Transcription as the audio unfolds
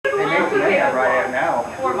I am now.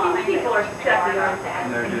 People are stepping on that.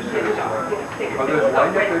 And they're just oh, there's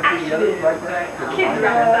one that they're together right there. Kids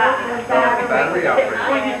run that. Battery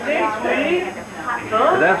operated.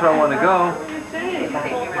 But that's where I want to go. 5.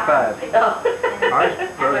 Ours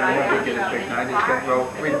brother wanted to get it fixed, and I just kept well,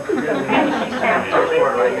 we just for it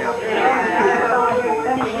right now.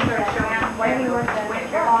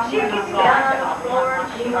 She gets down on the floor,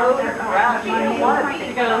 she moves around, she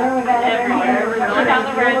goes everywhere. Look on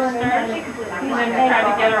the register, and then tried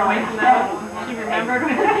to get her away from that. She remembered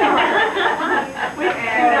when we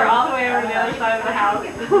threw her all the way over to the other side of the house.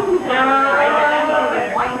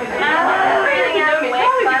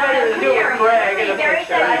 Gary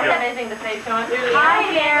said I had anything to say to him. Hi,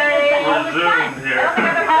 Gary.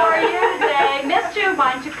 How are you today? Missed you.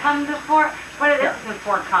 Why don't you come before? What is this?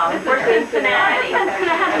 Before college. For Cincinnati.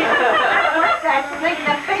 Cincinnati. What's that?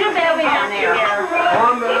 Too bad we down there.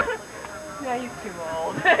 Yeah, you're too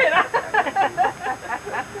old.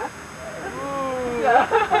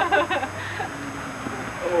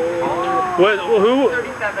 What? Who?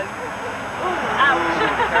 37.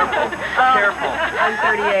 Careful. I'm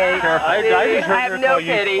 38. I have no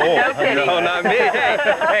pity. No pity. No, not me.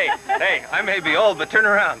 Hey, I may be old, but turn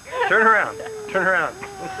around. Turn around. Turn around.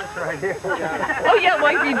 What's this right here? Oh, yeah,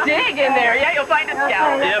 well, if you dig in there, yeah, you'll find a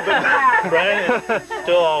scalp. Yeah, but Brian, it's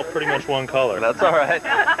still all pretty much one color. That's all right.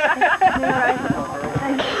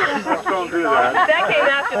 Don't do that. That came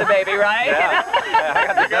after the baby, right? Yeah,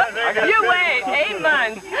 I got You wait 8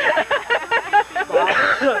 months.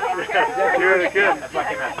 You're the kid.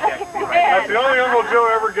 That's the only Uncle Joe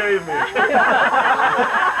ever gave me. I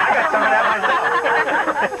got some of that myself.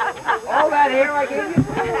 All that hair I gave you?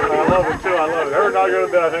 I love it too, I love it. Every not good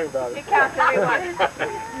or bad, I think about it. It counts everyone.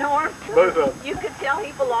 Norm, Both of them. you could tell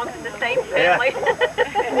he belongs in the same family.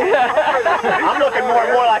 I'm looking more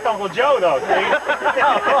and more like Uncle Joe, though, see?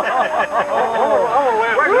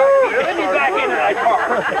 Let me back into that car.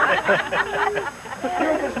 You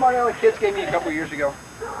know what the smart aleck kids gave me a couple years ago?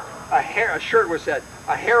 A shirt was said,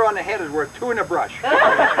 a hair on the head is worth 2 in a brush.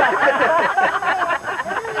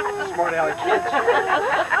 Smart aleck kids.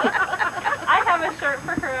 I have a shirt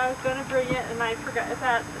for her. I was going to bring it, and I forgot. It's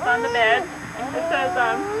on the bed. It says,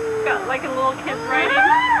 got like a little kid's writing.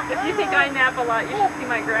 If you think I nap a lot, you should see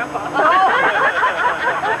my grandpa.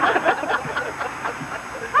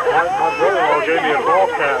 My brother-in-law gave me a ball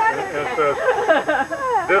cap, and it says,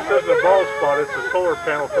 "This is the ball spot. It's a solar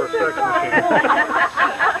panel for a sex machine."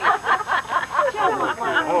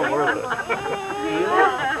 Oh, worth it.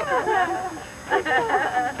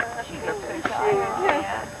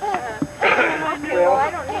 Well,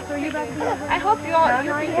 I don't need to. I hope you all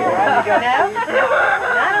you can hear. No? Not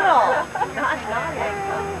at all. Not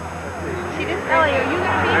at all. She didn't tell you. Are you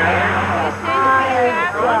going to be here?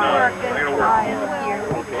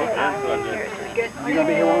 You gonna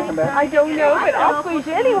be here when we come back? I don't know, but I'll squeeze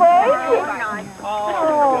you anyway.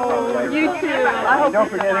 Oh, you too. I hope Don't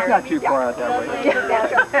forget, it's not too far out that way.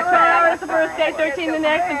 4 hours the first day, 13 the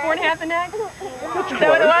next, and 4.5 the next? Is that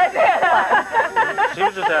what it was? She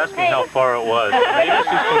was just asking how far it was. Maybe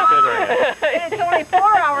she's considering it. It's only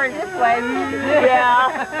 4 hours this way.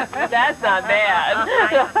 Yeah, that's not bad.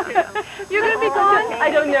 You're going to be gone? I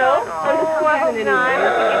don't know. I'm just squeezing it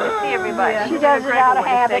anyway. Get to see everybody. She does it out of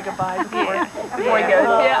habit. Before he goes,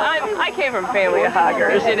 yeah, I came from a family of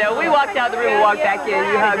huggers, you know. We walked out the room and walked back in,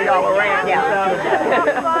 you hugged all around. Yeah.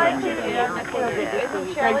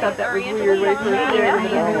 I thought that was weird when he first came.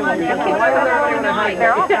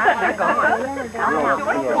 They're all gone. They're gone.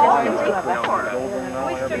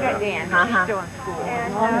 We still got Dan. He's still in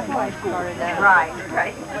school. Right,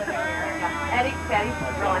 right. Eddie said he's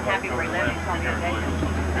real unhappy where he lives. He told me today.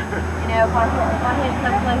 You know, if I had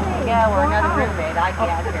someplace to go or another roommate, I'd be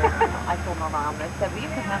out here. I told my mom, I said, well, you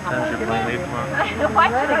can have my How's your plane leave tomorrow?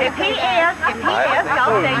 If he asks,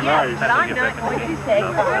 I'll say yes, but I'm not going to say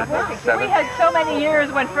no. We had so many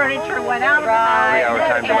years when furniture went out of the house,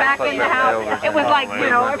 and came back in the house. It was like, you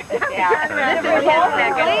know, this is all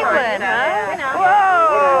Cleveland, huh?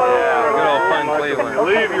 Whoa! Yeah, good old fun Cleveland. You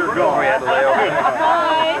leave, you're gone. We had to lay over.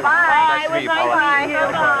 Bye. Bye. Nice to meet you, Paula.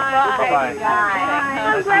 Bye.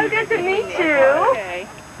 I'm so good to meet you. Okay.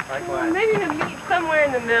 Maybe we'll meet somewhere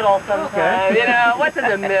in the middle sometime. You know, what's in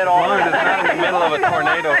the middle? As long as it's not in the middle of a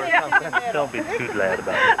tornado or something. Don't be too glad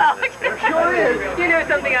about it. It sure is. You know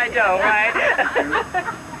something I don't, right?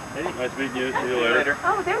 Nice meeting you. See you later.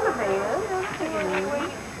 Oh, there's a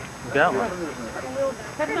van. Got one.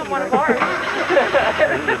 That's not one of ours.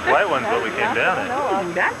 This white one's what we came down in.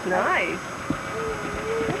 Oh, that's nice.